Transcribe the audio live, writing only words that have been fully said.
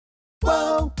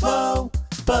Whoa,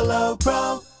 below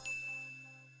pro.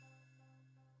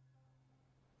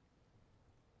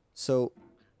 So,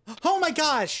 Oh my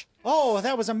gosh! Oh,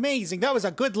 that was amazing. That was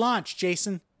a good launch,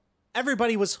 Jason.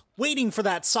 Everybody was waiting for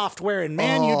that software, and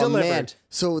man, you delivered. Man.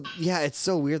 So, yeah, it's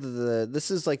so weird that this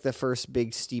is like the first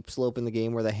big steep slope in the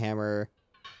game where the hammer...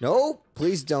 No,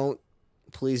 please don't.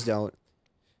 Please don't.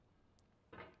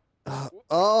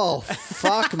 Oh,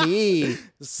 fuck me.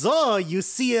 So, you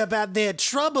see about the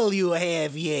trouble you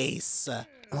have, yes.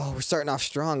 Oh, we're starting off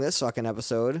strong this fucking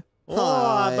episode.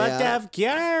 Oh, but of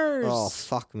course. Oh,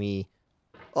 fuck me.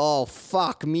 Oh,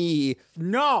 fuck me.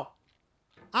 No,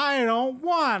 I don't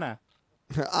wanna.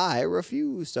 I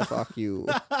refuse to fuck you.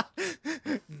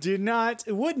 Do not,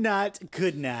 would not,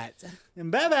 could not.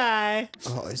 Bye-bye.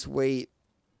 Oh, his weight.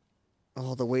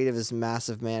 Oh, the weight of his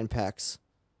massive man pecs.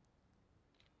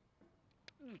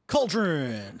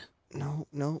 Cauldron. No,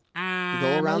 no. I'm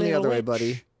Go around a the other little way, witch.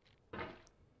 buddy.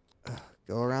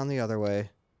 Go around the other way.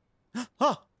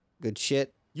 Huh. Good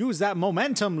shit. Use that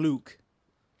momentum, Luke.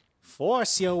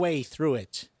 Force your way through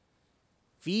it.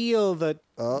 Feel the...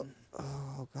 Oh,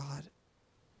 God.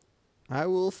 I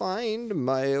will find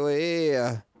my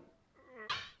way.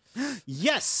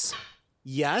 Yes!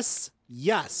 Yes!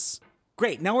 Yes!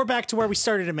 Great, now we're back to where we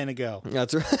started a minute ago.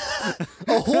 That's right.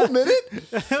 A whole minute?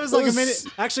 It was like a minute.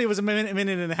 Actually, it was a minute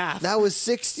and a half. That was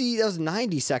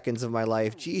 90 seconds of my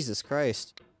life. Jesus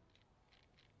Christ.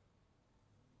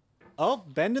 Oh,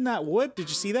 bending that wood. Did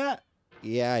you see that?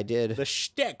 Yeah, I did. The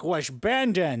shtick was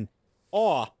bending.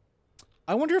 Oh,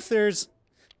 I wonder if there's,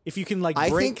 if you can like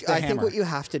break the hammer. I think what you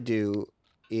have to do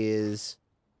is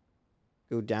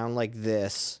go down like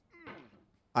this.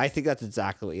 I think that's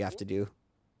exactly what you have to do.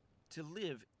 To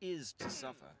live is to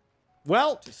suffer.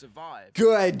 Well, To survive.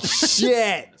 Good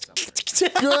shit.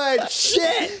 Good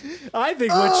shit. I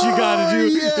think what you gotta do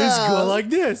is yeah. go like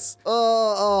this.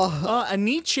 Oh, A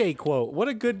Nietzsche quote. What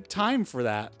a good time for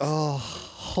that. oh,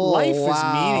 Life is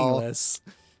wow. meaningless.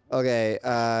 Okay,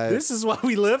 This is what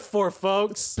we live for,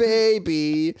 folks.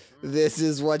 baby, this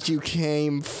is what you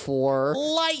came for.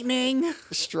 Lightning.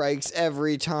 Strikes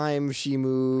every time she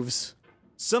moves.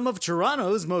 Some of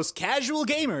Toronto's most casual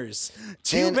gamers.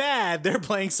 Too And- bad they're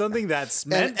playing something that's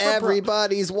meant And for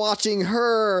everybody's watching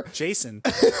her. Jason.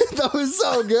 That was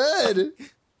so good.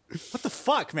 What the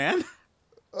fuck, man?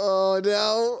 Oh,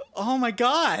 no. Oh my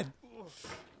god.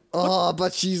 Oh,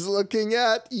 but she's looking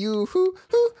at you.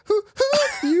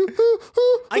 You.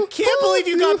 I can't believe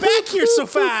you got back here so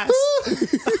fast.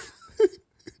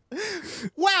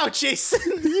 Wow, Jason.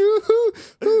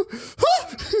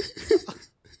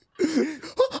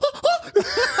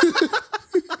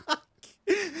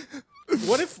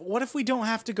 What if we don't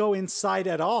have to go inside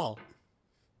at all?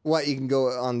 What, you can go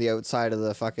on the outside of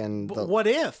the fucking... What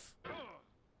if?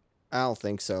 I don't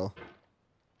think so.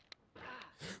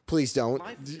 Please don't.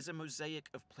 Life is a mosaic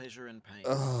of pleasure and pain.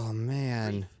 Oh,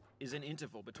 man. Grief is an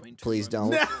interval between two Please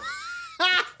moments. don't.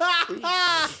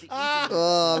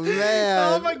 Oh,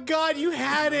 man. Oh my god, you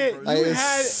had it. You It was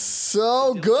had it.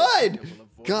 so good.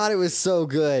 God, it was so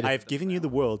good. I've given you the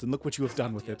world, and look what you have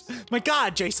done with it. My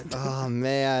god, Jason. Oh,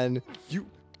 man.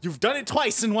 You've done it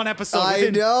twice in one episode. I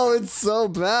know, it's so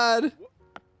bad.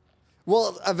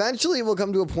 Well, eventually we'll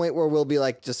come to a point where we'll be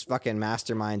like just fucking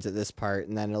masterminds at this part,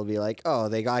 and then it'll be like, oh,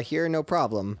 they got here, no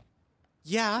problem.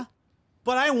 Yeah,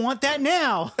 but I want that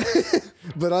now.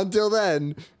 But until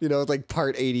then, you know, it's like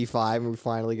part 85 and we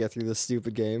finally get through this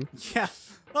stupid game. Yeah.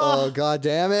 Oh, god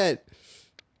damn it.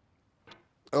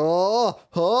 Oh,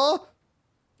 huh?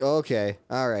 Okay,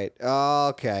 alright,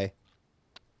 okay.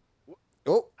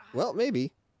 Oh, well,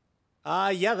 maybe.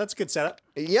 Yeah, that's a good setup.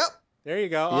 Yep. There you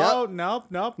go. Yep. Oh, nope.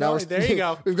 Now No, we're- there you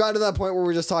go. We've gotten to that point where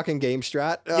we're just talking game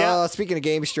strat. Yeah. Speaking of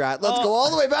game strat, let's go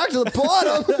all the way back to the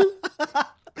bottom.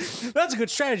 That's a good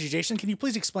strategy, Jason. Can you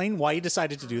please explain why you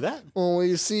decided to do that? Well,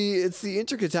 you see, it's the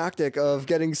intricate tactic of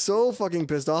getting so fucking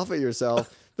pissed off at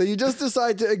yourself that you just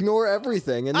decide to ignore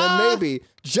everything, and then maybe,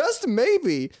 just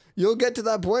maybe, you'll get to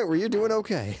that point where you're doing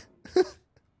okay.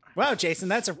 Wow, Jason,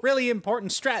 that's a really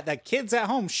important strat that kids at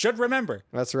home should remember.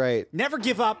 That's right. Never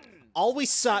give up, always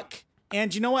suck,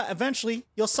 and you know what? Eventually,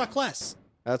 you'll suck less.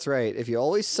 That's right. If you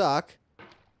always suck,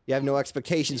 you have no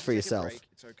expectations for yourself. break,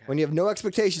 it's okay. When you have no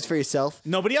expectations for yourself,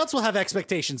 Nobody else will have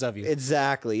expectations of you.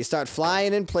 exactly, you start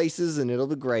flying in places and it'll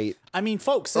be great. I mean,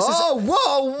 folks, this Whoa,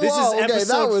 whoa! this is Okay,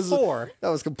 episode 4. That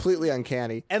was completely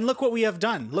uncanny. And look what we have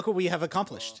done. Look what we have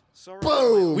accomplished. Sorry,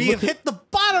 Boom! We have hit the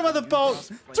bottom of the boat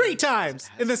 3 times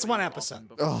in this one episode.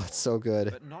 Oh, it's so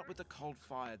good. But not with the cold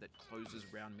fire that closes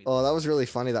round me. Oh, that was really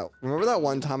funny. Remember that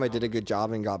one time I did a good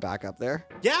job and got back up there?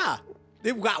 Yeah,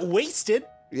 it got wasted.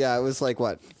 Yeah, it was like,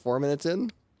 what, 4 minutes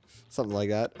in? Something like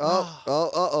that.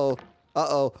 Uh-oh.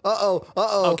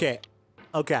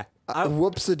 Okay.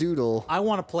 Whoops-a-doodle. I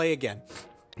want to play again.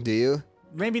 Do you?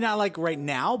 Maybe not like right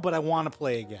now, but I want to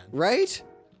play again. Right?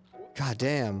 God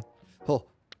damn. Oh.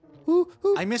 Ooh.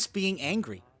 I miss being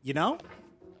angry, you know?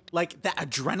 Like that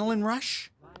adrenaline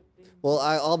rush. Well,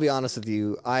 I'll be honest with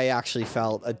you. I actually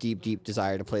felt a deep, deep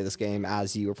desire to play this game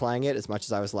as you were playing it. As much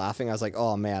as I was laughing, I was like,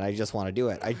 "Oh man, I just want to do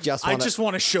it. I just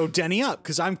want to show Denny up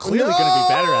because I'm clearly going to be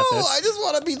better at this." I just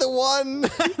want to be the one.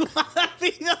 I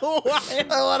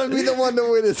want to be the one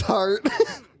to win his heart.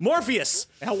 Morpheus.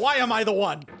 Now, why am I the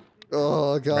one?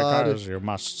 Oh god. Because you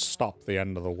must stop the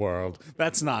end of the world.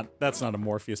 That's not a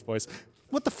Morpheus voice.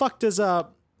 What the fuck does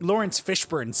Lawrence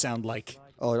Fishburne sound like?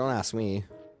 Oh, don't ask me.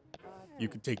 You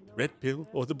can take the red pill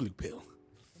or the blue pill.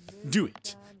 Do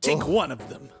it. Take one of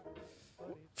them.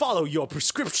 Follow your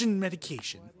prescription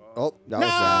medication. Oh, that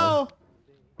was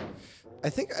bad. I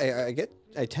think I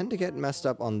tend to get messed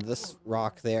up on this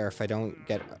rock there if I don't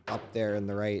get up there in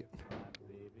the right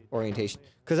orientation.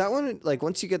 Because that one, like,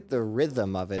 once you get the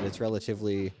rhythm of it, it's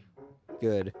relatively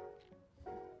good.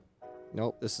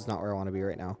 Nope, this is not where I want to be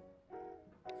right now.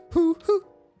 Hoo hoo.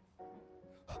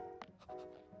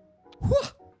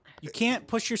 You can't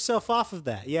push yourself off of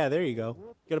that. Yeah, there you go.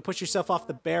 You gotta push yourself off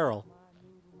the barrel.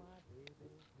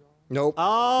 Nope.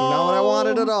 Oh! Not what I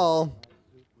wanted at all.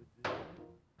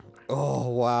 Oh,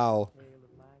 wow.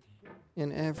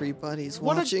 And everybody's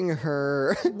watching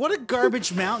her. What a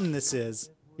garbage mountain this is.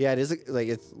 Yeah, it is, like,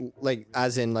 it's, like,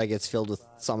 as in, like, it's filled with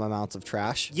some amounts of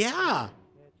trash. Yeah.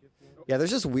 Yeah, there's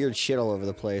just weird shit all over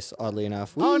the place, oddly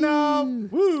enough. Woo. Oh, no.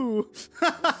 Woo.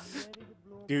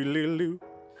 Doo-loo-loo.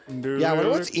 Yeah, I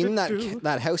wonder what's in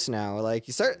that house now. Like,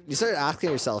 you start asking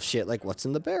yourself shit, like, what's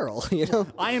in the barrel, you know?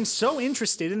 I am so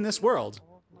interested in this world.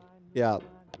 Yeah.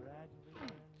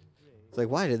 It's like,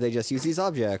 why did they just use these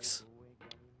objects?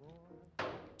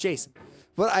 Jason.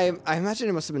 But I imagine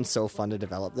it must have been so fun to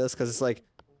develop this, because it's like,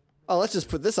 oh, let's just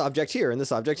put this object here and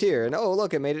this object here, and oh,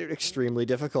 look, it made it extremely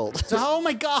difficult. Oh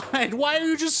my god, why are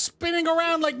you just spinning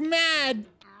around like mad?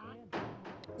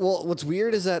 Well, what's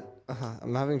weird is that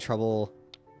I'm having trouble...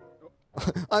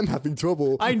 I'm having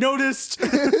trouble. I noticed.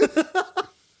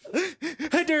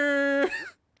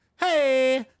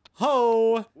 Hey,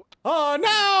 ho, oh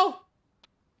no!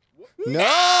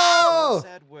 No!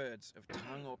 Sad words of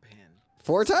tongue or pen.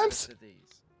 4 times?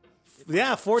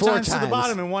 Yeah, 4 times to the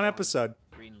bottom in one episode.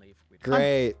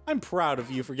 Great. I'm proud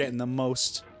of you for getting the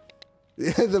most.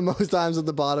 The most times at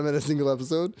the bottom in a single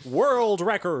episode. World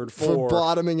record for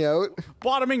bottoming out.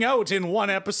 Bottoming out in one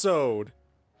episode.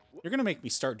 You're gonna make me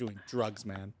start doing drugs,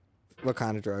 man. What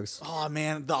kind of drugs? Oh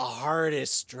man, the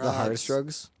hardest drugs. The hardest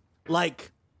drugs? Like,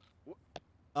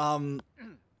 I'm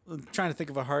trying to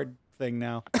think of a hard thing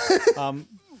now.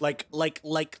 Like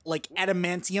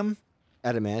adamantium.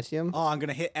 Adamantium? Oh, I'm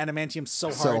gonna hit adamantium so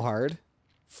hard. So hard?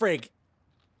 Frig.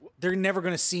 They're never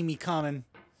gonna see me coming.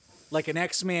 Like an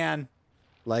X-Man.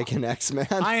 Like an X-Man?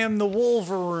 I am the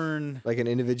Wolverine. Like an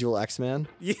individual X-Man?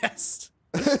 Yes.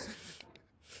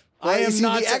 Well, I am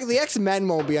not. The X-Men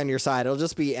won't be on your side. It'll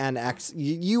just be an X.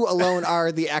 You alone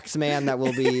are the X-Man that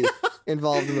will be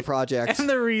involved in the project. And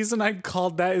the reason I'm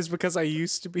called that is because I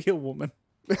used to be a woman.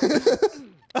 I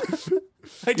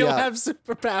don't have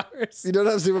superpowers. You don't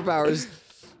have superpowers.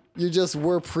 You just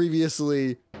were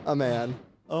previously a man.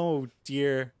 Oh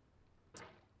dear.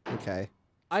 Okay.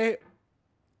 I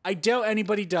doubt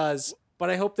anybody does, but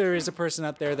I hope there is a person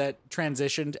out there that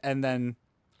transitioned and then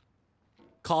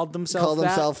called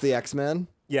themselves the X-Men?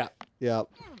 Yeah. Yep.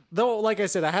 Though, like I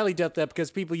said, I highly doubt that because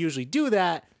people usually do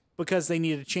that because they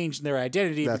need to change their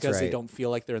identity because they don't feel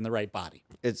like they're in the right body.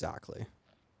 Exactly.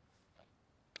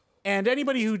 And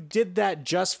anybody who did that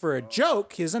just for a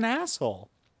joke is an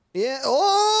asshole. Yeah.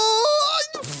 Oh,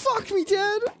 fuck me,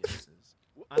 Dad.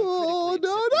 Oh,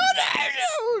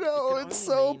 no. It's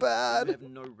so bad. You have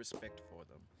no respect for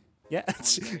them. Yeah.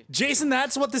 Jason,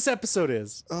 that's what this episode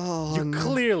is. Oh, you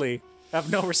clearly have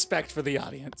no respect for the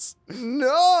audience.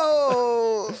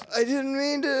 No, I didn't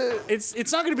mean to.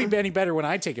 It's not going to be any better when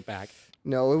I take it back.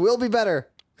 No, it will be better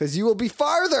because you will be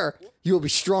farther. You will be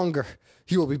stronger.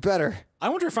 You will be better. I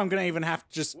wonder if I'm going to even have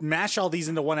to just mash all these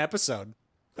into one episode.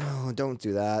 Oh, don't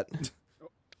do that.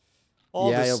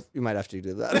 Yeah, you might have to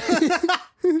do that.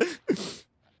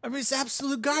 I mean, it's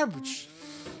absolute garbage.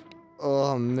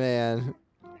 Oh, man.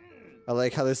 I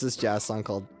like how this is a jazz song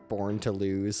called Born to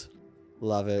Lose.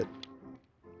 Love it.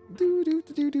 Do do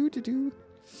do do do do.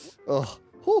 Oh,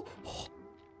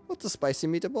 what's a spicy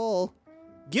meatball?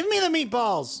 Give me the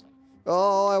meatballs.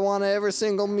 Oh, I want every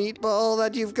single meatball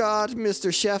that you've got,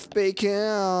 Mr. Chef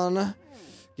Bacon.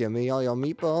 Give me all your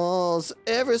meatballs,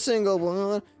 every single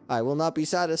one. I will not be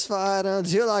satisfied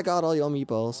until I got all your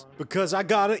meatballs. Because I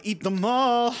gotta eat them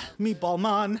all, meatball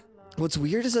man. What's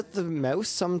weird is that the mouse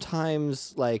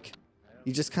sometimes, like,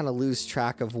 you just kind of lose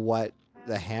track of what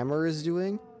the hammer is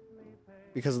doing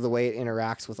because of the way it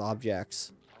interacts with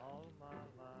objects.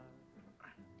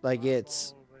 Like,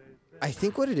 I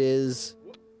think what it is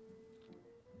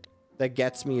that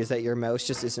gets me is that your mouse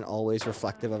just isn't always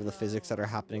reflective of the physics that are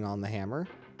happening on the hammer.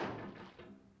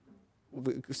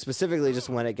 Specifically just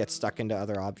when it gets stuck into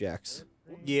other objects.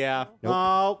 Yeah. Nope.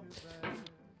 Oh.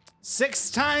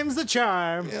 6 times the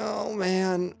charm. Oh,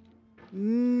 man.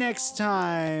 Next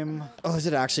time. Oh, is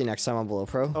it actually next time on Below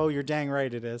Pro? Oh, you're dang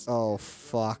right it is. Oh,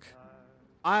 fuck.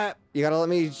 You gotta let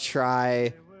me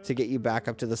try to get you back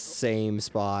up to the same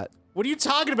spot. What are you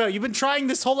talking about? You've been trying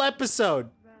this whole episode.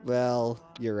 Well,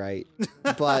 you're right.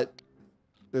 But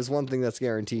there's one thing that's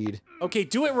guaranteed. Okay,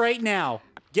 do it right now.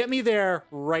 Get me there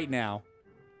right now.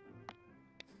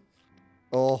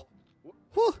 Oh.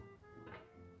 Whew.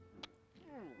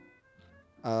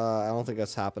 I don't think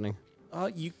that's happening.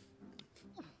 You...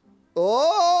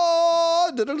 Oh!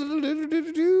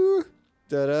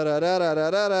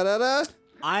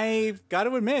 I've got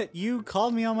to admit, you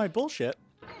called me on my bullshit.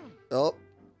 Oh.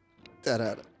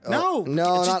 No!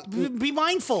 No, just not... be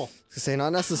mindful. Say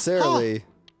not necessarily.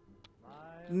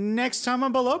 Next time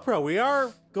on Below Pro, we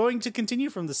are going to continue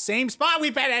from the same spot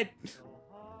we've been in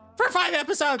for 5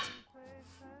 episodes.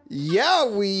 Yeah,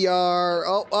 we are.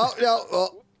 Oh, no.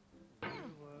 Oh.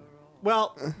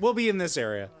 Well, we'll be in this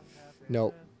area.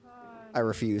 No. I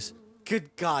refuse.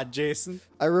 Good God, Jason.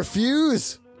 I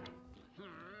refuse.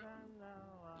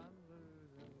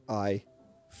 I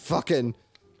fucking...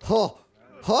 Huh.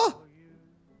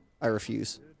 I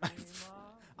refuse.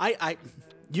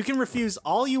 You can refuse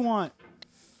all you want.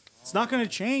 It's not going to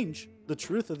change the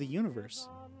truth of the universe.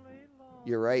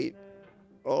 You're right.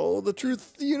 Oh, the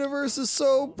truth of the universe is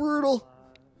so brutal.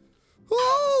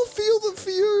 Oh, feel the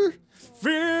fear.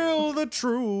 Feel the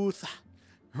truth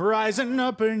rising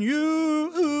up in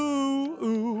you.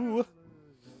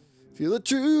 Feel the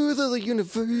truth of the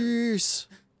universe.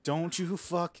 Don't you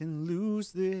fucking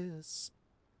lose this.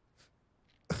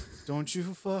 Don't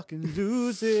you fucking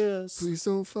lose this. Please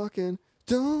don't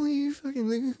you fucking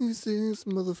lose this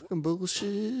motherfucking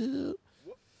bullshit.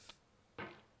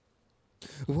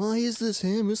 Why is this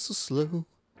hammer so slow?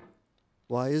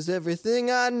 Why is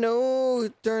everything I know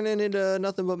turning into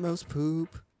nothing but mouse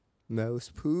poop? Mouse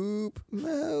poop,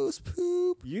 mouse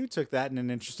poop. You took that in an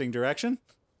interesting direction.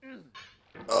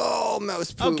 Oh,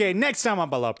 mouse poop. Okay, next time on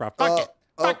Below Pro. Fuck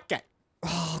it.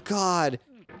 Oh, God.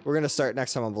 We're going to start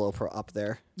next time on Below Pro up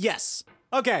there. Yes.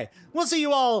 Okay, we'll see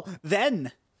you all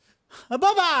then.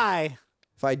 Bye-bye.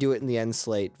 If I do it in the end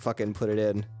slate, fucking put it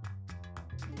in.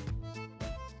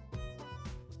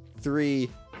 3,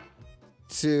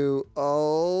 2, 1.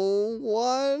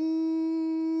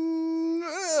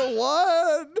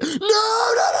 No.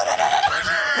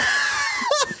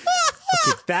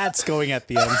 Okay, that's going at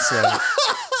the end slate.